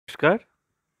নমস্কার,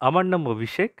 আমার নাম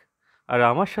অভিষেক আর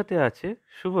আমার সাথে আছে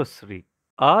শুভশ্রী।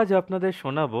 আজ আপনাদের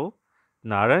শোনাবো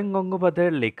নারায়ণ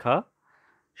গঙ্গোপাধ্যায়ের লেখা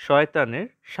শয়তানের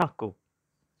সাঁকো।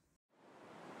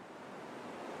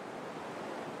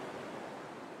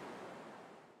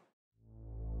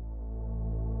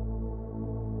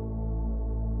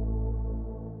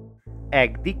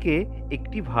 একদিকে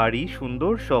একটি ভারী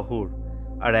সুন্দর শহর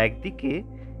আর একদিকে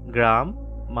গ্রাম,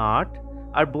 মাঠ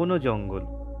আর বন জঙ্গল,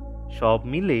 সব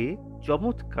মিলে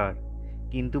চমৎকার।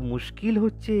 কিন্তু মুশকিল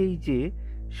হচ্ছে এই যে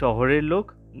শহরের লোক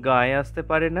গাঁয়ে আসতে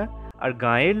পারে না আর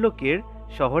গাঁয়ের লোকের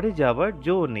শহরে যাবার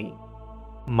জো নেই।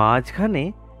 মাঝখানে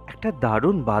একটা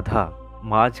দারুণ বাধা,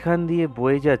 মাঝখান দিয়ে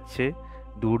বয়ে যাচ্ছে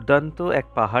দুর্দান্ত এক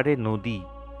পাহাড়ে নদী।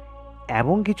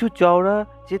 এমন কিছু চওড়া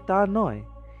যে তা নয়,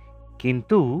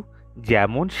 কিন্তু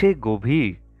যেমন সে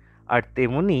গভীর আর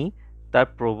তেমনি তার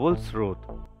প্রবল স্রোত।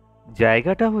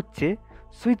 জায়গাটা হচ্ছে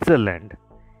সুইজারল্যান্ড,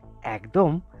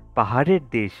 একদম পাহাড়ের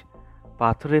দেশ।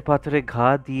 পাথরে পাথরে ঘা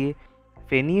দিয়ে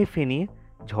ফেনিয়ে ফেনিয়ে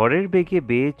ঝড়ের বেগে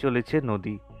বেয়ে চলেছে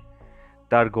নদী।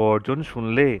 তার গর্জন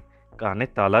শুনলে কানে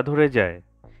তালা ধরে যায়।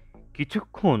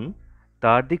 কিছুক্ষণ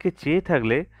তার দিকে চেয়ে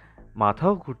থাকলে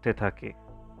মাথাও ঘুরতে থাকে।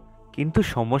 কিন্তু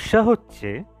সমস্যা হচ্ছে,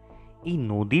 এই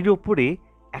নদীর ওপরে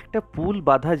একটা পুল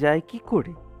বাঁধা যায় কি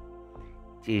করে?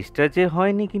 চেষ্টা যে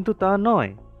হয়নি কিন্তু তা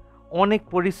নয়, অনেক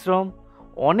পরিশ্রম,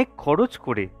 অনেক খরচ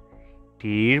করে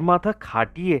ঢের মাথা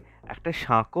খাটিয়ে একটা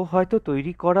সাঁকো হয়তো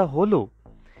তৈরি করা হলো।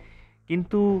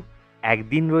 কিন্তু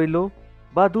একদিন রইল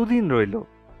বা দুদিন রইল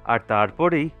আর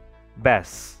তারপরেই ব্যাস,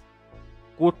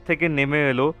 কোত্থেকে নেমে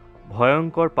এলো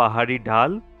ভয়ঙ্কর পাহাড়ি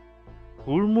ঢাল,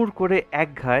 হুড়মুড় করে এক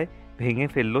ঘায়ে ভেঙে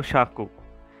ফেলল সাঁকো।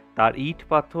 তার ইট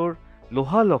পাথর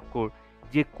লোহা লক্কর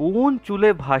যে কোন চুলে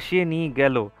ভাসিয়ে নিয়ে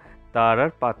গেল তার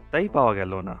আর পাত্তাই পাওয়া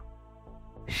গেল না।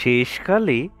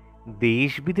 শেষকালে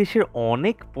দেশ বিদেশের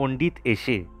অনেক পণ্ডিত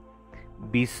এসে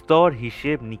বিস্তর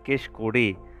হিসেব নিকেশ করে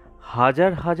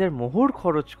হাজার হাজার মোহর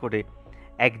খরচ করে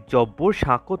এক জব্বর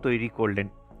সাঁকো তৈরি করলেন।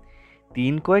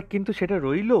 দিন কয়েক কিন্তু সেটা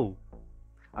রইলও।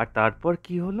 আর তারপর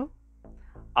কি হলো?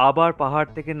 আবার পাহাড়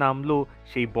থেকে নামলো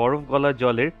সেই বরফ গলা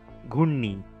জলের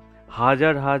ঘূর্ণি।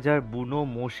 হাজার হাজার বুনো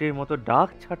মোষের মতো ডাক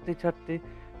ছাড়তে ছাড়তে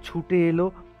ছুটে এলো,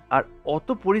 আর অত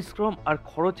পরিশ্রম আর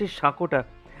খরচের সাঁকোটা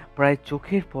প্রায়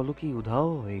চোখের পলকেই উধাও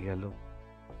হয়ে গেল।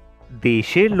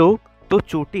 দেশের লোক তো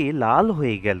চোটে লাল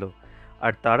হয়ে গেল,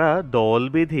 আর তারা দল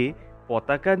বেঁধে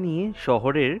পতাকা নিয়ে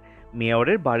শহরের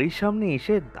মেয়রের বাড়ির সামনে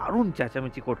এসে দারুণ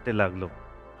চেঁচামেচি করতে লাগলো।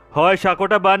 হয়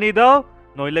সাঁকোটা বানিয়ে দাও,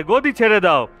 নইলে গদি ছেড়ে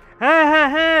দাও। হ্যাঁ হ্যাঁ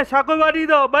হ্যাঁ, সাঁকো বানিয়ে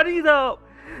দাও, বানিয়ে দাও,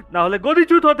 না হলে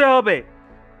গদিচ্যুত হতে হবে।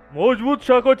 মজবুত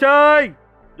সাঁকো চাই,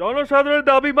 জনসাধারণের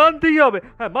দাবি মানতেই হবে,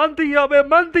 হ্যাঁ মানতেই হবে,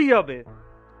 মানতেই হবে।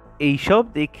 এইসব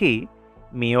দেখে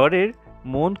মেয়রের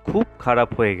মন খুব খারাপ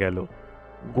হয়ে গেল।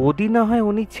 গদি না হয়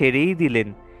উনি ছেড়েই দিলেন,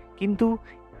 কিন্তু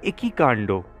এ কি কাণ্ড!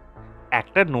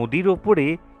 একটা নদীর ওপরে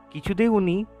কিছুতেই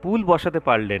উনি পুল বসাতে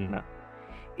পারলেন না।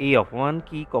 এই অপমান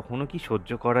কি কখনো কি সহ্য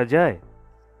করা যায়?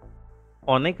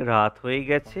 অনেক রাত হয়ে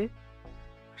গেছে,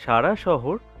 সারা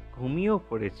শহর ঘুমিয়েও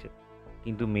পড়েছে,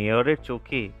 কিন্তু মেয়রের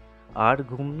চোখে আর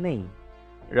ঘুম নেই।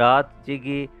 রাত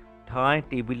জেগে ঠায়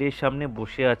টেবিলের সামনে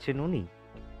বসে আছেন উনি।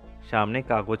 সামনে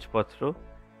কাগজপত্র,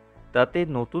 তাতে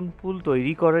নতুন পুল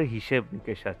তৈরি করার হিসেব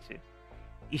নিকেশ আছে।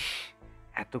 ইস,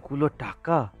 এতগুলো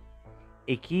টাকা!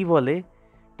 একেই বলে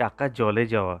টাকা জলে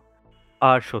যাওয়া।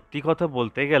 আর সত্যি কথা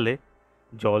বলতে গেলে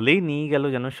জলেই নিয়ে গেল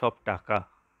যেন সব টাকা।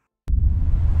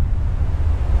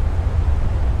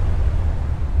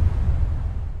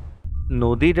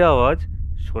 নদীর আওয়াজ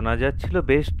শোনা যাচ্ছিল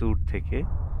বেশ দূর থেকে।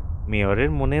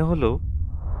 মেয়রের মনে হলো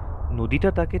নদীটা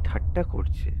তাকে ঠাট্টা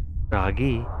করছে।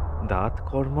 রাগে দাঁত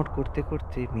কড়মড় করতে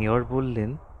করতে মেয়র বললেন,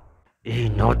 এই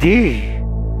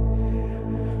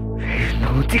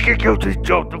নদীকে কেউ যদি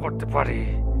জব্দ করতে পারে,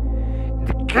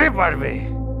 কিন্তু কে পারবে?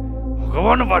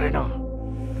 ভগবানও পারে না,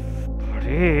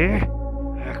 পারে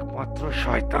একমাত্র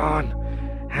শয়তান।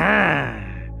 হ্যাঁ,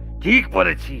 ঠিক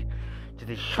বলেছি,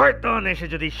 যদি শয়তান এসে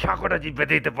যদি সাঁকোটা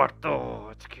বেঁধে দিতে পারত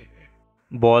আজকে।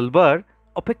 বলবার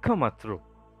অপেক্ষা মাত্র,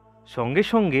 সঙ্গে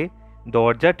সঙ্গে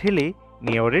দরজা ঠেলে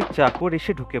মেয়রের চাকর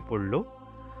এসে ঢুকে পড়ল।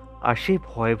 আর সে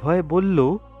ভয়ে ভয়ে বলল,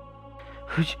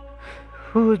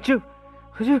 হুজুর,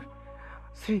 হুজুর,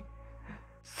 শ্রী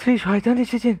শ্রী শয়তান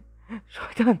এসেছেন,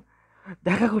 শয়তান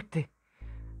দেখা করতে,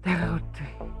 দেখা করতে।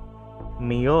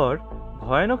 মেয়র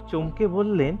ভয়ানক চমকে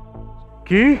বললেন,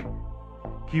 কি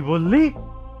কি বললি?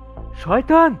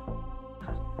 শয়তান?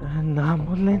 নাম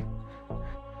বললেন,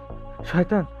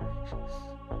 শয়তান,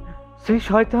 শ্রী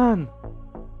শয়তান।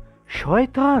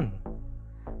 শয়তান!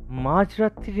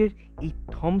 মাঝরাত্রির এই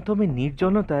থমথমে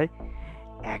নির্জনতায়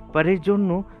একবারের জন্য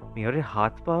মেয়রের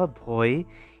হাত পা ভয়ে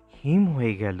হিম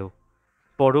হয়ে গেল।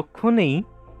 পরক্ষণেই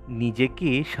নিজেকে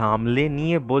সামলে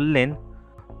নিয়ে বললেন,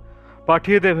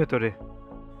 পাঠিয়ে দে ভেতরে।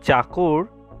 চাকর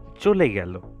চলে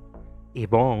গেল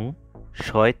এবং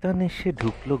শয়তান এসে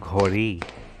ঢুকলো ঘরে।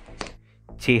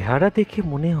 চেহারা দেখে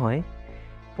মনে হয়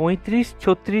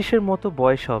 35-36-এর মতো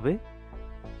বয়স হবে।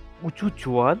 উঁচু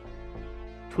চোয়াল,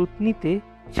 থুতনিতে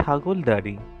ছাগল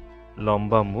দাড়ি,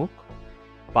 লম্বা মুখ,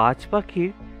 5 পাখির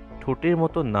ঠোঁটের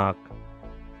মতো নাক।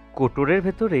 কোটরের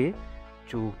ভেতরে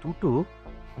চোখ দুটো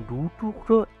 2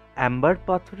 টুকরো অ্যাম্বার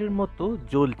পাথরের মতো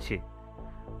জ্বলছে।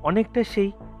 অনেকটা সেই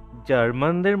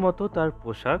জার্মানদের মতো তার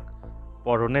পোশাক,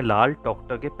 পরনে লাল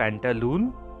টকটকে প্যান্টালুন,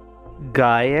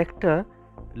 গায়ে একটা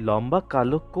লম্বা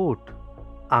কালো কোট,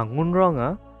 আঙুন রঙা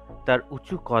তার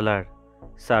উঁচু কলার।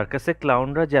 সার্কাসে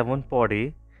ক্লাউনরা যেমন পরে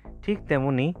ঠিক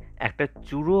তেমনি একটা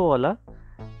চূড়োওয়ালা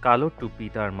কালো টুপি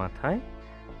তার মাথায়।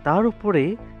 তার উপরে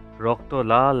রক্ত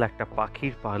লাল একটা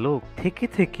পাখির পালক থেকে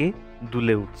থেকে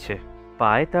দুলে উঠছে।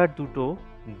 পায়ে তার দুটো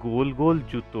গোল গোল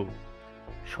জুতো।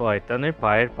 শয়তানের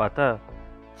পায়ের পাতা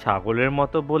ছাগলের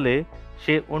মতো বলে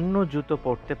সে অন্য জুতো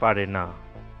পরতে পারে না।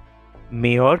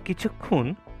 মেয়র কিছুক্ষণ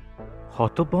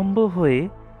হতভম্ব হয়ে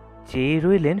চেয়ে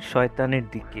রইলেন শয়তানের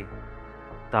দিকে।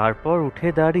 তারপর উঠে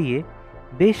দাঁড়িয়ে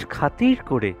বেশ খাতির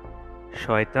করে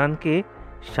শয়তানকে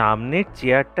সামনের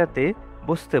চেয়ারটাতে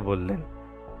বসতে বললেন।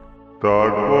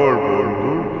 তারপর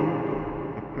বন্ধু,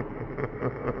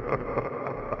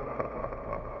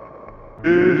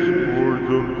 শেষ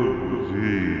পর্যন্ত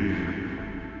বুঝি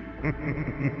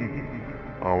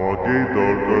আমাকেই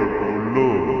দরকার পড়লো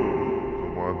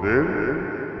তোমাদের?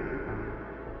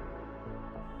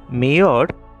 মেয়র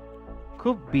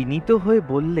খুব বিনীত হয়ে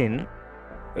বললেন,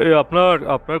 এই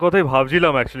আপনার কথাই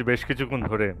ভাবছিলাম অ্যাকচুয়ালি বেশ কিছুক্ষণ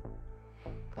ধরে।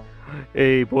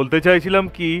 এই বলতে চাইছিলাম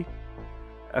কি,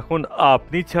 এখন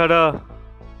আপনি ছাড়া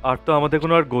আর তো আমাদের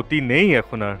কোনো আর গতি নেই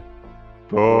এখন আর।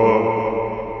 তা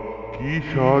কি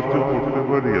সাহায্য করতে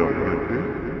পারি আপনাকে?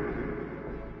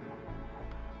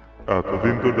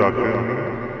 এতদিন তো ডাকেননি,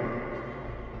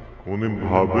 কোনদিন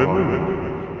ভাবেন?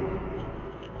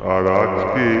 আর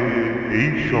আজকে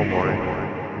এই সময়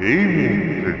এই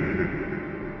মুহূর্তে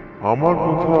আমার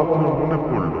কথা আপনার মনে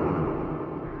পড়ল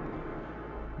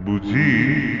বুঝি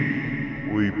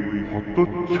ওই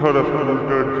হতচ্ছাড়া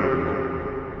ফুলটার জন্য,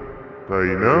 তাই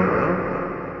না?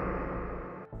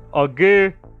 আগে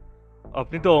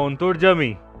আপনি তো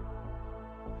অন্তর্যামী,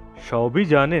 সবই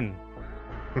জানেন।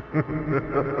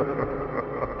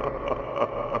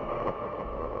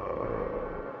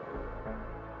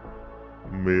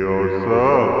 মেয়র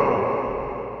সাহেব,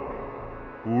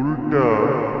 ফুলটা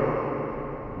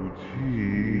বুঝি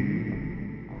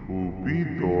খুবই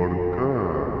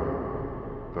দরকার,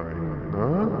 তাই না?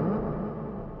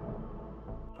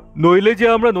 নইলে যে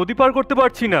আমরা নদী পার করতে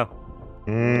পারছি না।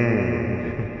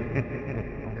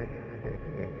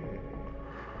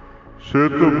 সে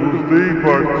তো বুঝতেই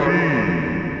পারছি।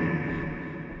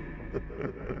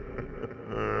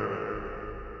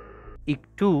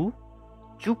 একটু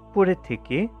চুপ করে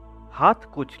থেকে হাত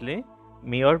কুঁচলে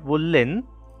মেয়র বললেন,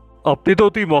 আপনি তো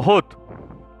অতি মহৎ,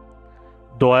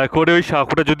 দয়া করে ওই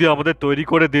সাঁকোটা যদি আমাদের তৈরি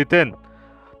করে দিতেন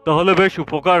তাহলে বেশ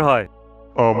উপকার হয়।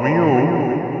 আমিও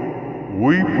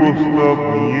ওই প্রস্তাব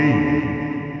নিয়েই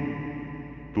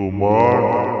তোমার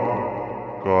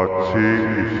কাছে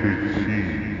এসেছি।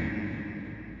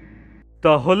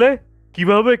 তাহলে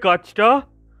কিভাবে কাজটা?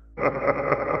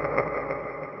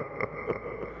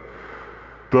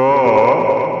 তা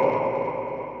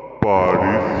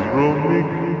পারিশ্রমিক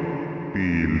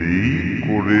পেলেই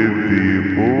করে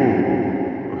দেব।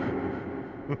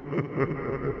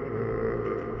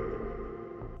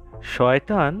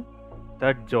 শয়তান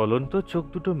তার জ্বলন্ত চোখ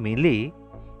দুটো মেলে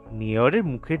মেয়রের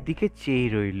মুখের দিকে চেয়ে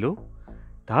রইল।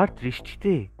 তার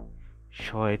দৃষ্টিতে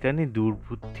শয়তানের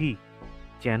দুর্বুদ্ধি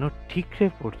যেন ঠিকরে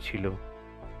পড়ছিল।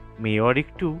 মেয়র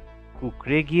একটু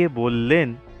কুকড়ে গিয়ে বললেন,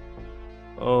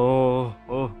 ও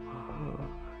ও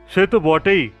সে তো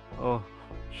বটেই, ও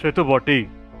সে তো বটেই,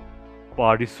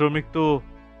 পারিশ্রমিক তো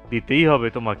দিতেই হবে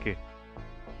তোমাকে,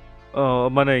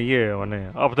 মানে মানে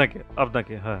আপনাকে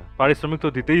আপনাকে হ্যাঁ, পারিশ্রমিক তো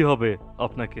দিতেই হবে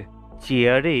আপনাকে।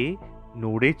 চেয়ারে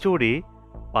নড়ে চড়ে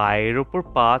পায়ের ওপর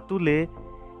পা তুলে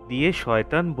দিয়ে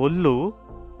শয়তান বলল,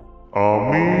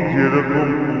 আমি যেরকম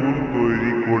ফুল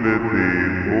তৈরি করে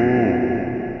দেব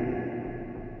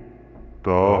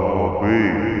তা হবে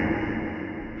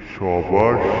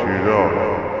সবার সেরা,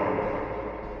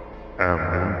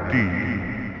 এমনটি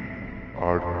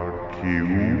আর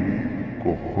কেউ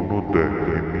কখনো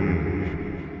দেখেনি।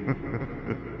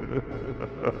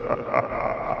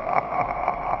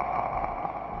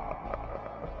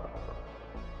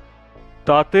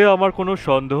 তাতে আমার কোনো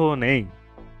সন্দেহ নেই।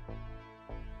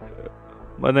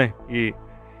 মানে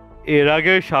এর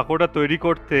আগে সাঁকোটা তৈরি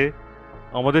করতে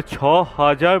আমাদের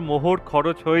 ৬,০০০ মোহর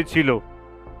খরচ হয়েছিল।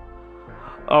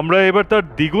 আমরা এবার তার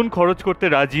দ্বিগুণ খরচ করতে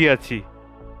রাজি আছি,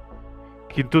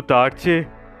 কিন্তু তার চেয়ে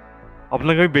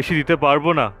আপনাকে আমি বেশি দিতে পারবো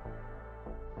না।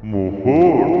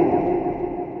 মোহর?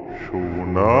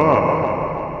 সোনা?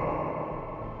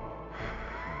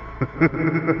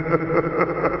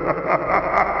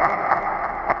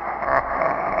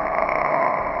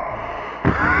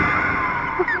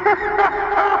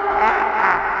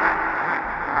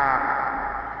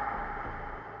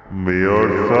 মেয়র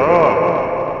সাহেব,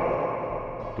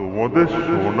 তোমাদের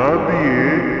সোনা দিয়ে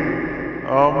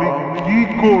আমি কি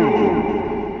করব?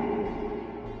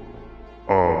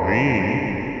 আমি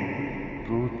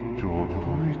তো যত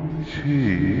ইচ্ছে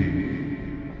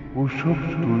ওসব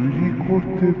তৈরি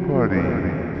করতে পারি,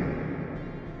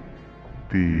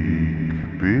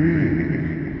 দেখবে?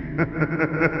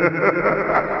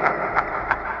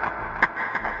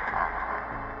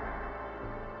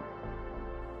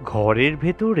 ঘরের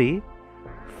ভেতরে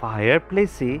ফায়ার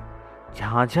প্লেসে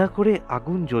ঝাঁঝা করে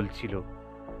আগুন জ্বলছিল।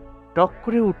 টক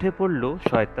করে উঠে পড়ল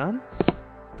শয়তান।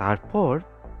 তারপর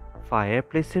ফায়ার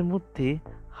প্লেসের মধ্যে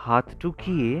হাত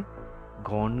ঢুকিয়ে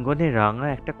গনগনে রাঙা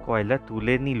একটা কয়লা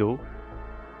তুলে নিল।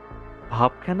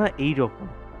 ভাবখানা এই রকম,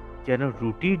 যেন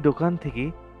রুটির দোকান থেকে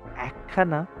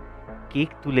একখানা কেক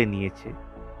তুলে নিয়েছে।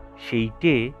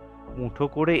 সেইটে মুঠো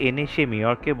করে এনে সে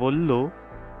মেয়রকে বলল,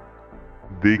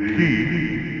 দেখি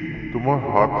তোমার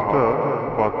হাতটা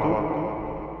পাতো।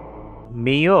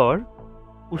 মেয়র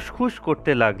উসখুস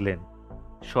করতে লাগলেন।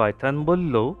 শয়তান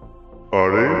বলল,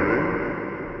 আরে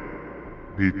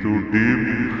ভিতর ডিম,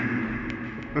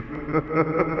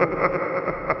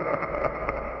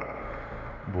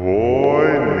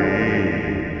 ভয় নেই।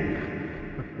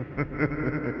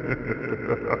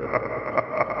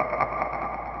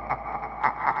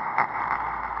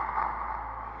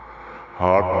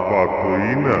 হাত পাতোই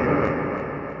না।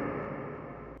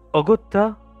 অগত্যা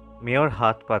মেয়র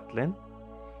হাত পাতলেন।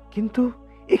 কিন্তু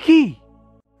এ কি?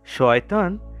 শয়তান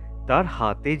তার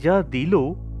হাতে যা দিল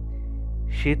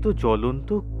সে তো জ্বলন্ত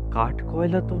কাঠ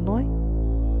কয়লা তো নয়,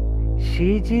 সে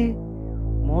যে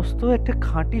মস্ত একটা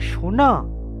খাঁটি সোনা।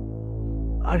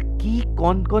 আর কি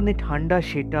কনকনে ঠান্ডা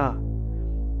সেটা,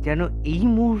 যেন এই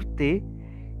মুহূর্তে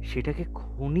সেটাকে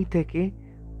খনি থেকে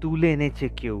তুলে এনেছে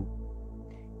কেউ।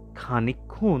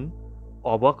 খানিকক্ষণ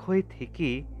অবাক হয়ে থেকে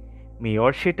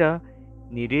মেয়র সেটা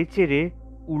নেড়ে চেড়ে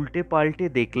উল্টে পাল্টে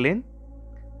দেখলেন।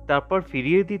 তারপর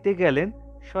ফিরিয়ে দিতে গেলেন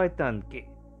শয়তানকে।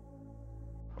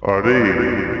 আরে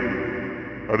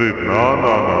আরে না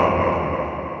না না,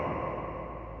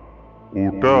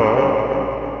 ওটা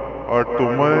আর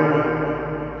তোমায়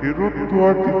ফেরত তো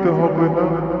আর দিতে হবে না।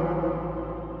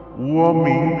 ও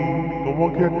আমি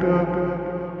তোমাকে একটা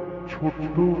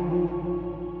ছোট্ট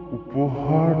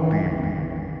উপহার দিই।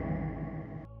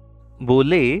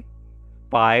 বলে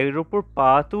পায়ের ওপর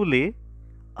পা তুলে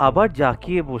আবার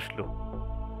জাঁকিয়ে বসল।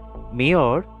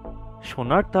 মেয়র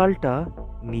সোনার তালটা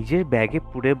নিজের ব্যাগে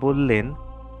পুরে বললেন,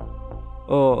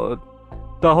 ও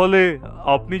তাহলে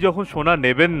আপনি যখন সোনা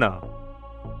নেবেন না,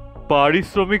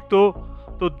 পারিশ্রমিক তো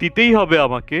তো দিতেই হবে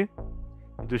আমাকে।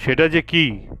 কিন্তু সেটা যে কি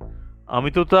আমি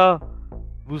তো তা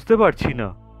বুঝতে পারছি না।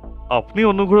 আপনি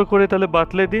অনুগ্রহ করে তাহলে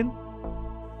বাতলে দিন।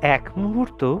 এক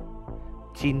মুহূর্ত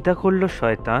চিন্তা করল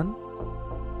শয়তান।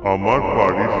 আমার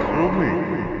পারিশ্রমিক?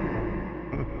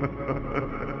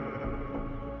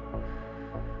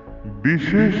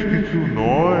 বিশেষ কিছু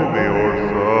নয় মেয়র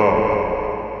সাহেব।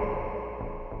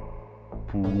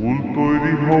 ফুল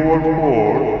তৈরি হওয়ার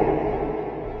পর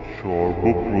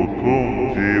সর্বপ্রথম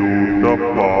যে ওটা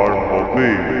পার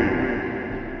হবে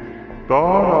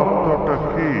তার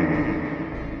আত্মাটাকে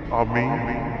আমি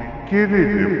কেড়ে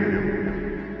দেব।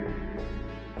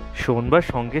 শোনবার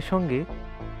সঙ্গে সঙ্গে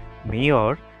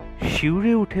মেয়র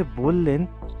শিউরে উঠে বললেন,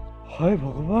 হায়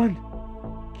ভগবান!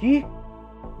 কি?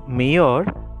 মেয়র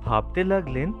ভাবতে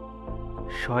লাগলেন,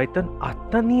 শয়তান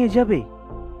আত্মা নিয়ে যাবে?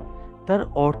 তার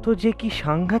অর্থ যে কি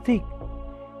সাংঘাতিক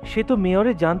সে তো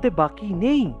মেয়রে জানতে বাকি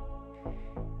নেই।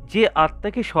 যে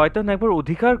আত্মাকে শয়তান একবার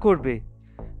অধিকার করবে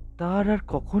তার আর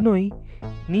কখনোই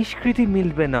নিষ্কৃতি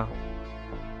মিলবে না।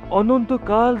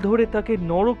 অনন্তকাল ধরে তাকে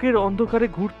নরকের অন্ধকারে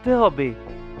ঘুরতে হবে,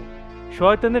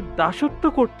 শয়তানের দাসত্ব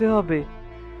করতে হবে।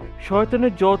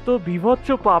 শয়তানের যত বীভৎস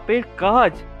পাপের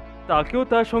কাজ তাকেও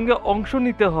তার সঙ্গে অংশ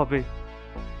নিতে হবে।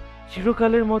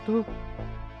 চিরকালের মতো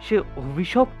সে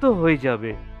অভিশপ্ত হয়ে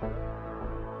যাবে।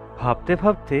 ভাবতে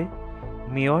ভাবতে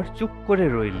মেয়র চুপ করে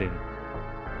রইলেন।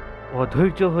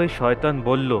 অধৈর্য হয়ে শয়তান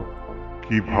বলল,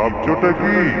 কি ভাবছোটা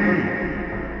কি?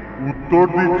 উত্তর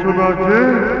দিচ্ছ না যে?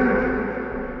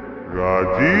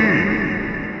 রাজি?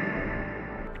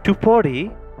 একটু পরে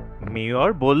মেয়র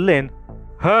বললেন,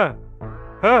 হ্যাঁ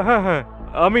হ্যাঁ হ্যাঁ হ্যাঁ,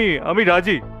 আমি আমি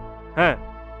রাজি, হ্যাঁ।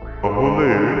 তাহলে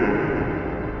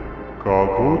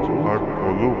কাগজ আর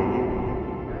কলম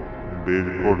বের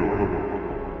করো,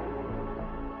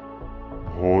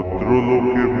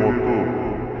 ভদ্রলোকের মতো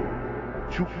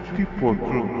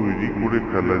চুক্তিপত্র তৈরি করে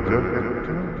ফেলা যাক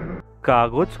একটা।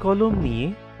 কাগজ কলম নিয়ে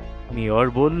মেয়র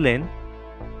বললেন,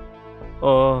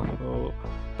 ও, ও,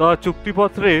 তা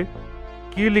চুক্তিপত্রে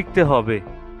কি লিখতে হবে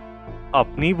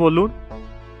আপনি বলুন।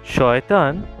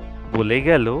 শয়তান বলে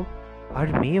গেল, আর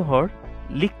মেয়র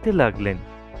লিখতে লাগলেন,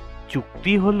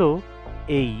 চুক্তি হলো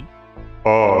এই,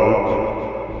 আজ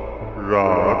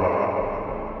রাত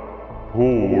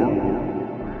ভোর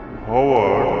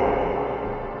হওয়ার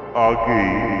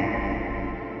আগেই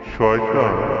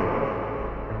শয়তান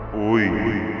ওই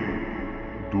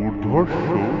দুর্ধর্ষ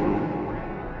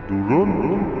দুরন্ত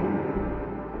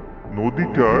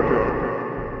নদীটার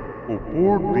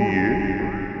উপর দিয়ে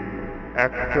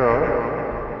একটা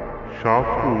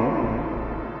সাঁকো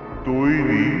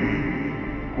তৈরি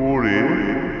করে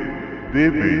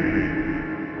দেবে।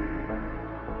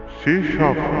 সে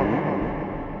সাঁকো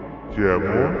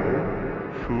যেমন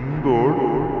সুন্দর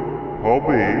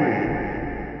হবে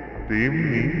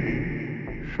তেমনি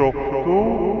শক্ত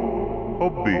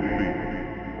হবে,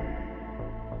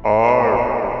 আর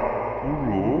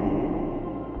পুরো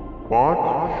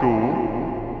 500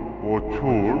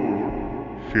 বছর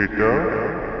সেটা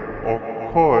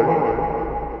অক্ষয়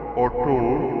অটল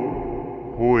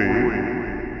হয়ে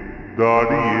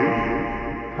দাঁড়িয়ে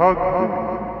থাকবে।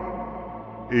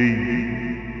 এই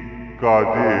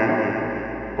কাজের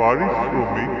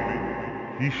পারিশ্রমিক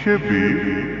হিসেবে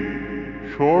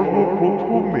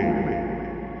সর্বপ্রথমে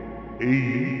এই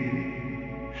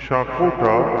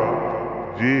সাঁকোটা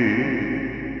যে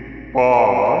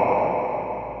পার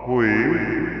হয়ে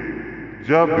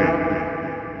যাবে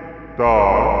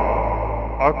তার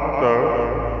আত্মার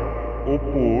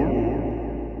ওপর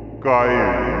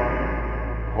কায়েম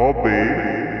হবে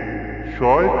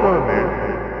শয়তানের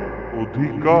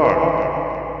অধিকার।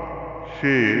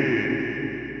 সে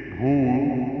ভুল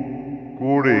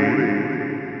করে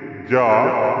যা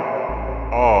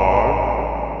আর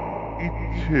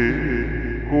ইচ্ছে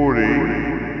করে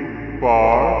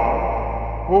পার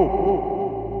হোক,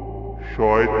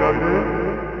 শয়তানের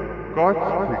কাছ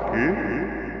থেকে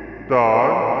তার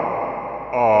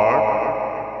আর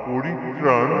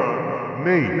পরিত্রাণ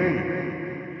নেই।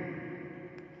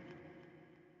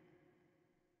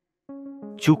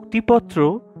 চুক্তিপত্র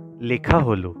লেখা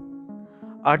হলো,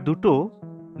 আর দুটো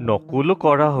নকলও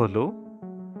করা হলো।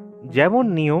 যেমন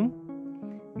নিয়ম,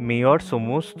 মেয়র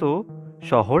সমস্ত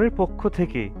শহরের পক্ষ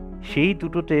থেকে সেই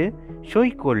দুটোতে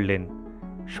সই করলেন।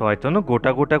 শয়তানও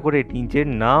গোটা গোটা করে নিজের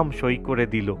নাম সই করে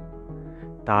দিল।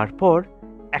 তারপর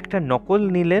একটা নকল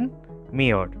নিলেন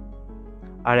মেয়র,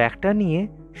 আর একটা নিয়ে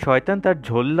শয়তান তার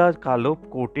ঝোল্লা কালো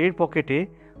কোটের পকেটে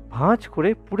ভাঁজ করে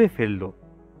পুড়ে ফেলল।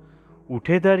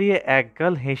 উঠে দাঁড়িয়ে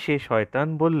একগাল হেসে শয়তান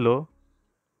বলল,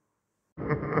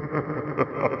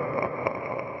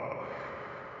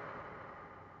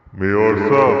 মেয়র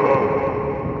সাহেব,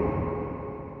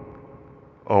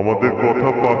 আমাদের কথা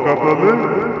পাকা তাহলে?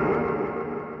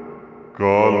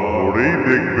 কাল ভোরেই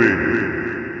দেখবে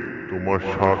তোমার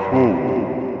সাঁকো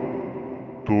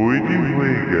তৈরি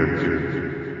হয়ে গেছে।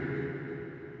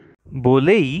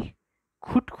 বলেই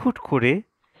খুটখুট করে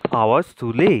আওয়াজ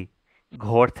তুলে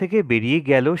ঘর থেকে বেরিয়ে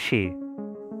গেল সে।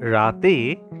 রাতে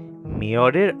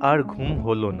মেয়রের আর ঘুম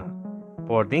হলো না।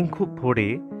 পরদিন খুব ভোরে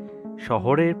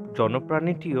শহরের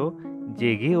জনপ্রাণীটিও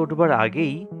জেগে উঠবার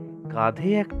আগেই কাঁধে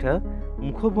একটা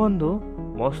মুখবন্ধ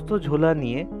মস্ত ঝোলা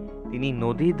নিয়ে তিনি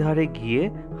নদীর ধারে গিয়ে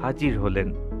হাজির হলেন।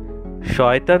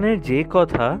 শয়তানের যে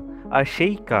কথা আর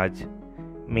সেই কাজ।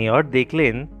 মেয়র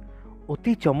দেখলেন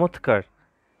অতি চমৎকার,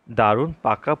 দারুণ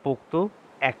পাকাপোক্ত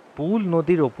এক পুল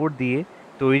নদীর ওপর দিয়ে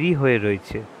তৈরি হয়ে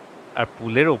রয়েছে, আর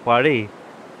পুলের ওপারে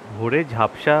ভোরে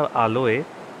ঝাপসা আলোয়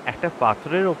একটা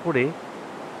পাথরের ওপরে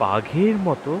বাঘের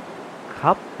মতো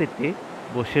খাপ পেতে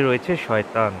বসে রয়েছে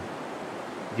শয়তান,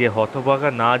 যে হতভাগা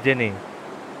না জেনে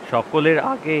সকলের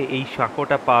আগে এই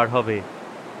সাঁকোটা পার হবে,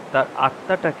 তার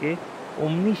আত্মাটাকে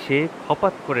অমনি সে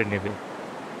খপাত করে নেবে,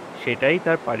 সেটাই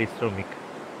তার পারিশ্রমিক।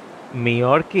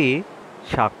 মেয়রকে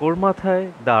সাঁকোর মাথায়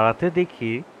দাঁড়াতে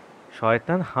দেখে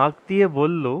শয়তান হাঁক দিয়ে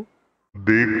বলল,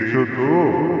 দেখছো তো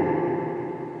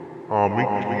আমি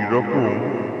কিরকম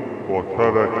কথা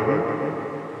রাখি?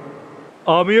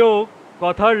 আমিও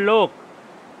কথার লোক,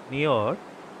 মেয়র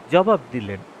জবাব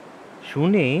দিলেন।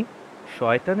 শুনে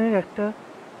শয়তানের একটা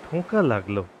ঠোঁকা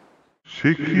লাগলো।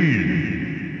 সে কি,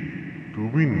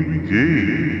 তুমি নিজেই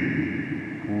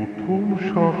প্রথম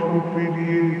সাঁকো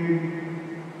পেরিয়ে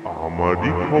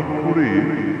আমারই খপ্পরে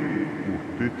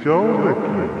উঠতে চাও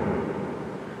নাকি?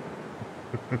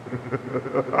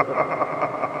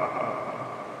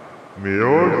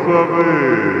 মেয়র সাহেব,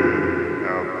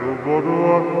 এত বড়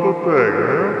আত্মত্যাগ!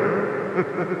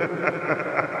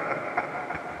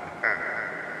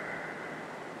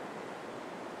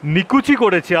 নিকুচি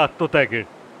করেছে আত্মত্যাগের।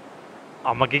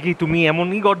 আমাকে কি তুমি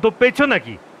এমনই গর্দভ পেয়েছ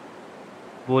নাকি?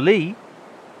 বলেই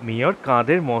মেয়র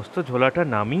কাঁধের মস্ত ঝোলাটা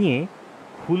নামিয়ে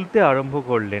খুলতে আরম্ভ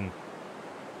করলেন।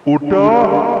 ওটা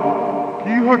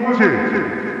কি হচ্ছে?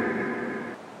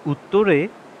 উত্তরে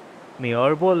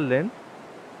মেয়র বললেন,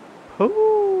 হু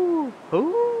হু।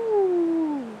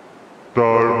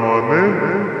 তার মানে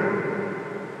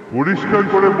পরিষ্কার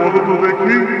করে বলো তো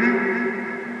দেখি।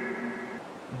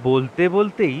 বলতে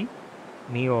বলতেই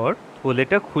মেয়র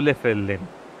থলেটা খুলে ফেললেন,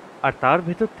 আর তার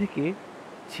ভেতর থেকে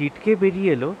ছিটকে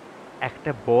বেরিয়ে এলো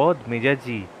একটা বদ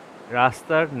মেজাজি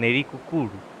রাস্তার নেড়ি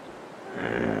কুকুর।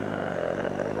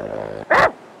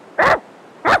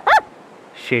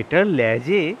 সেটার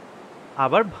লেজে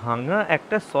আবার ভাঙা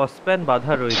একটা সসপ্যান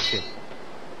বাঁধা রয়েছে।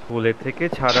 থলে থেকে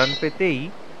ছাড়ান পেতেই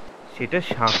সেটা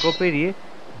সাঁকো পেরিয়ে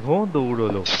ভোঁ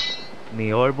দৌড়লো।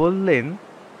 মেয়র বললেন,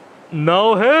 নাও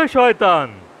হে শয়তান,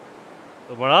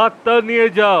 তোমার আত্মা নিয়ে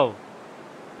যাও।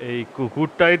 এই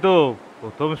কুকুরটাই তো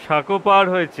প্রথম সাঁকো পার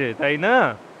হয়েছে, তাই না?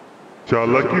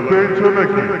 চালাকি পেয়েছো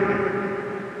নাকি?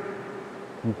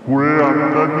 কুকুরের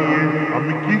আত্মা নিয়ে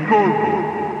আমি কি করব?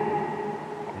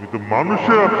 আমি তো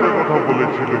মানুষের আত্মার কথা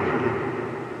বলেছিলাম।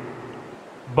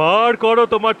 বার করো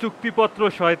তোমার চুক্তিপত্র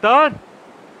শয়তান।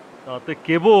 তাতে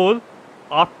কেবল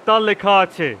আত্মা লেখা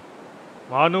আছে।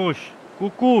 মানুষ,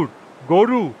 কুকুর,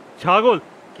 গরু, ছাগল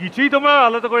কিছুই তোমার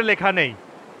আলাদা করে লেখা নেই।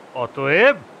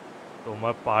 অতএব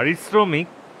তোমার পারিশ্রমিক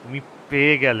তুমি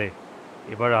পেয়ে গেলে।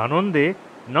 এবার আনন্দে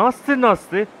নাচতে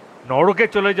নাচতে নরকে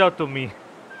চলে যাও তুমি।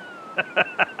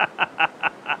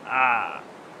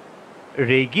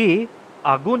 রেগে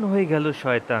আগুন হয়ে গেল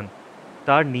শয়তান।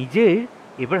 তার নিজের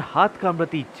এবার হাত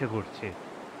কামড়াতে ইচ্ছে করছে।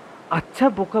 আচ্ছা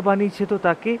বোকা বানিয়েছে তো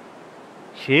তাকে।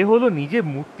 সে হলো নিজে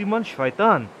মূর্তিমান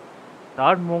শয়তান,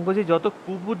 তার মগজে যত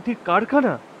কুবুদ্ধির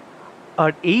কারখানা,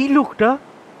 আর এই লোকটা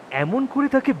এমন করে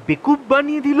তাকে বেকুব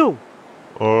বানিয়ে দিল।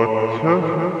 আচ্ছা,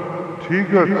 ঠিক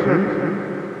আছে,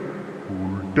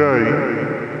 উল্টাই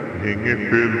ভেঙে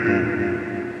ফেলবো।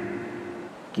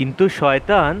 কিন্তু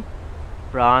শয়তান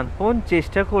প্রাণপণ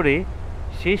চেষ্টা করে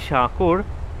সে সাঁকোর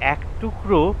এক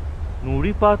টুকরো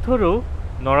নুড়ি পাথরও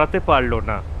নড়াতে পারল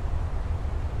না।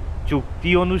 চুক্তি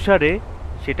অনুসারে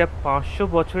সেটা 500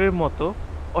 বছরের মতো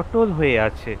অটল হয়ে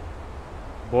আছে।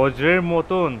 বজ্রের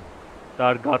মতন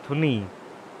তার গাঁথনি।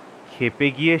 ক্ষেপে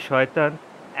গিয়ে শয়তান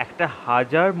একটা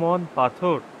 1000 মণ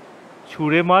পাথর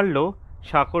ছুঁড়ে মারল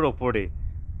সাঁকোর ওপরে।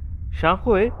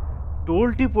 সাঁকোয়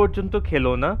টোলটি পর্যন্ত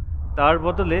খেলো না, তার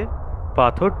বদলে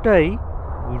পাথরটাই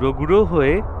গুঁড়ো গুঁড়ো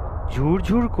হয়ে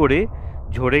ঝুরঝুর করে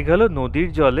ঝরে গেল নদীর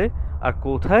জলে, আর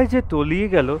কোথায় যে তলিয়ে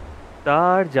গেল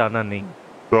তার জানা নেই।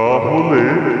 তাহলে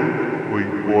ওই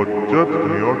বজ্জাত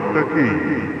মেয়রটাকেই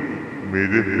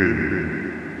মেরে ফেলবে।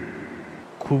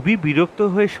 খুবই বিরক্ত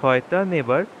হয়ে শয়তান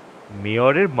এবার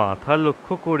মেয়রের মাথা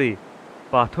লক্ষ্য করে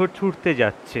পাথর ছুঁড়তে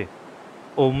যাচ্ছে।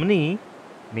 অমনি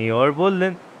মেয়র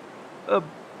বললেন,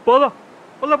 বলো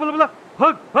বলো বলো বলো,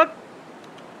 ভাগ ভাগ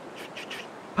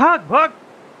ভাগ ভাগ।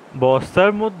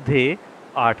 বস্তার মধ্যে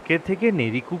আটকে থেকে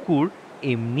নেড়ি কুকুর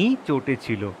এমনি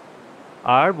চটেছিল,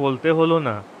 আর বলতে হলো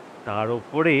না। তার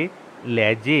ওপরে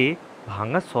লেজে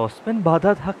ভাঙা সসপ্যান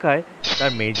বাঁধা থাকায়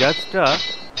তার মেজাজটা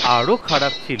আরো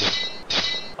খারাপ ছিল।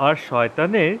 আর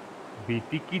শয়তানের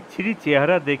বিতিকিচ্ছিরি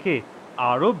চেহারা দেখে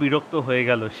আরো বিরক্ত হয়ে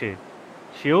গেল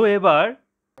সেও এবার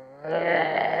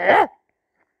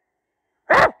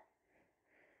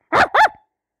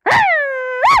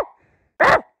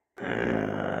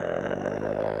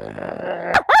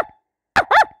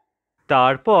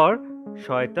তারপর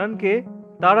শয়তানকে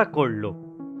তাড়া করলো।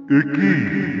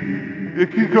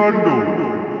 একই কাণ্ড,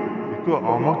 এ তো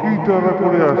আমাকেই তাড়া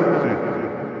করে আসছে।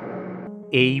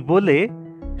 এই বলে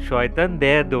শয়তান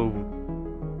দেয় দৌড়,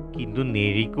 কিন্তু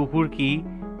নেড়ি কুকুর কি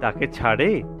তাকে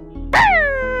ছাড়ে?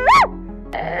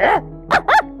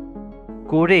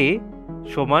 করে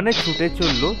সমানে ছুটে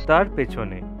চলল তার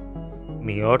পেছনে।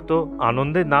 মেয়র তো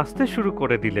আনন্দে নাচতে শুরু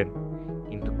করে দিলেন,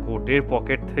 কিন্তু কোটের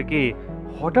পকেট থেকে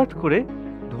হঠাৎ করে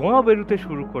ধোঁয়া বেরোতে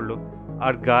শুরু করলো,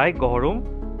 আর গায়ে গরম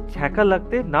ছ্যাঁকা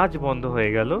লাগতে নাচ বন্ধ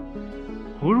হয়ে গেল।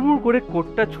 হুড়মুড় করে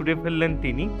কোটটা ছুঁড়ে ফেললেন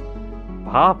তিনি।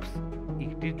 ভাবস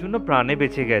একটির জন্য প্রাণে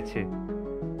বেঁচে গেছে।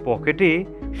 পকেটে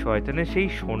শয়তানের সেই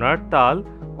সোনার তাল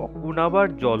কখন আবার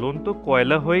জ্বলন্ত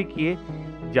কয়লা হয়ে গিয়ে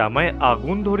জামায়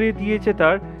আগুন ধরিয়ে দিয়েছে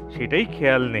তার সেটাই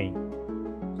খেয়াল নেই।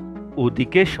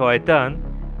 ওদিকে শয়তান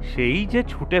সেই যে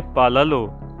ছুটে পালালো,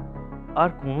 আর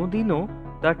কোনোদিনও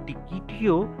তার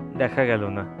টিকিটিও দেখা গেল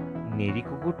না। নেড়ি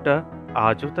কুকুরটা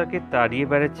আজও তাকে তাড়িয়ে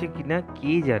বেড়াচ্ছে কিনা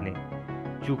কে জানে।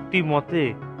 চুক্তি মতে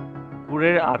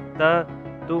কুকুরের আত্মা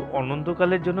তো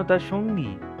অনন্তকালের জন্য তার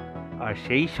সঙ্গী, আর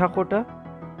সেই সাঁকোটা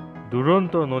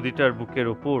দুরন্ত নদীটার বুকের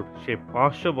ওপর সে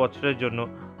 500 বছরের জন্য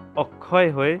অক্ষয়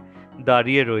হয়ে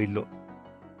দাঁড়িয়ে রইল।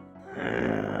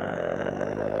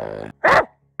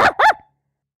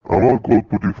 আমার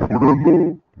গল্পটি ফুরালো,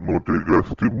 নোটে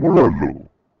গাছটি মোড়ালো।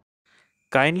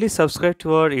 Kindly subscribe to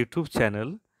our YouTube channel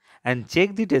and check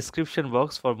the description box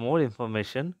for more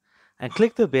information, and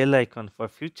click the bell icon for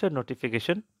future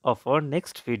notification of our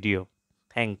next video.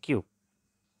 Thank you.